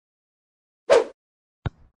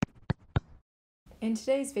In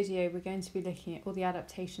today's video, we're going to be looking at all the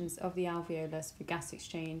adaptations of the alveolus for gas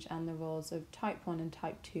exchange and the roles of type 1 and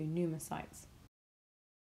type 2 pneumocytes.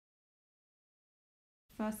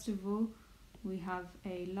 First of all, we have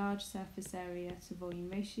a large surface area to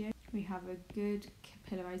volume ratio. We have a good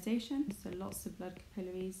capillarization, so lots of blood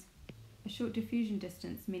capillaries. A short diffusion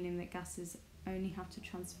distance, meaning that gases only have to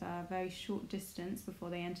transfer a very short distance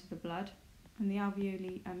before they enter the blood. And the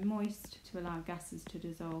alveoli are moist to allow gases to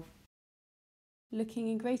dissolve. Looking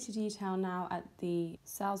in greater detail now at the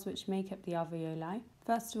cells which make up the alveoli.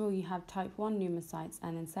 First of all, you have type 1 pneumocytes,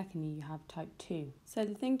 and then secondly you have type 2. So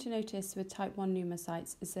the thing to notice with type 1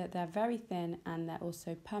 pneumocytes is that they're very thin and they're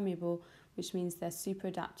also permeable, which means they're super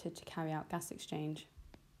adapted to carry out gas exchange.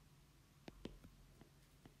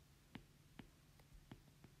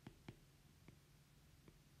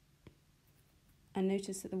 And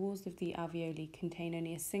notice that the walls of the alveoli contain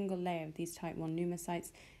only a single layer of these type 1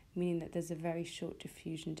 pneumocytes, meaning that there's a very short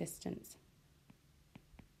diffusion distance.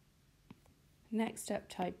 Next up,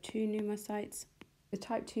 type 2 pneumocytes. The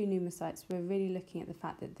type 2 pneumocytes, we're really looking at the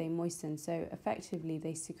fact that they moisten, so effectively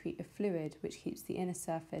they secrete a fluid which keeps the inner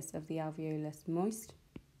surface of the alveolus moist.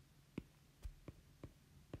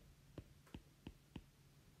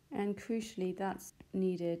 And crucially, that's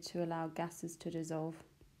needed to allow gases to dissolve.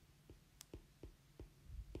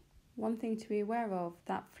 One thing to be aware of,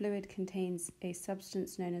 that fluid contains a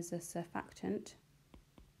substance known as a surfactant.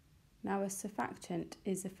 Now, a surfactant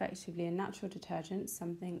is effectively a natural detergent,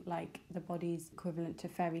 something like the body's equivalent to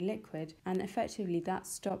fairy liquid, and effectively that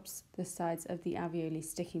stops the sides of the alveoli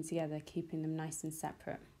sticking together, keeping them nice and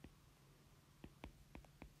separate.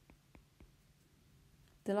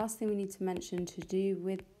 The last thing we need to mention to do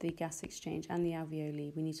with the gas exchange and the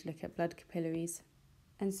alveoli, we need to look at blood capillaries.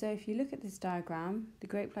 And so if you look at this diagram, the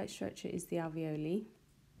grape-like structure is the alveoli,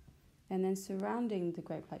 and then surrounding the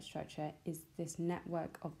grape-like structure is this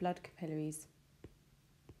network of blood capillaries.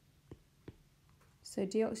 So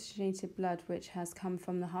deoxygenated blood which has come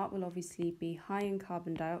from the heart will obviously be high in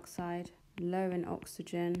carbon dioxide, low in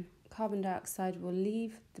oxygen. Carbon dioxide will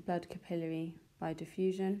leave the blood capillary by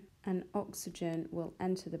diffusion, and oxygen will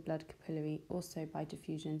enter the blood capillary also by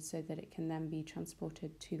diffusion so that it can then be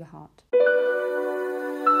transported to the heart.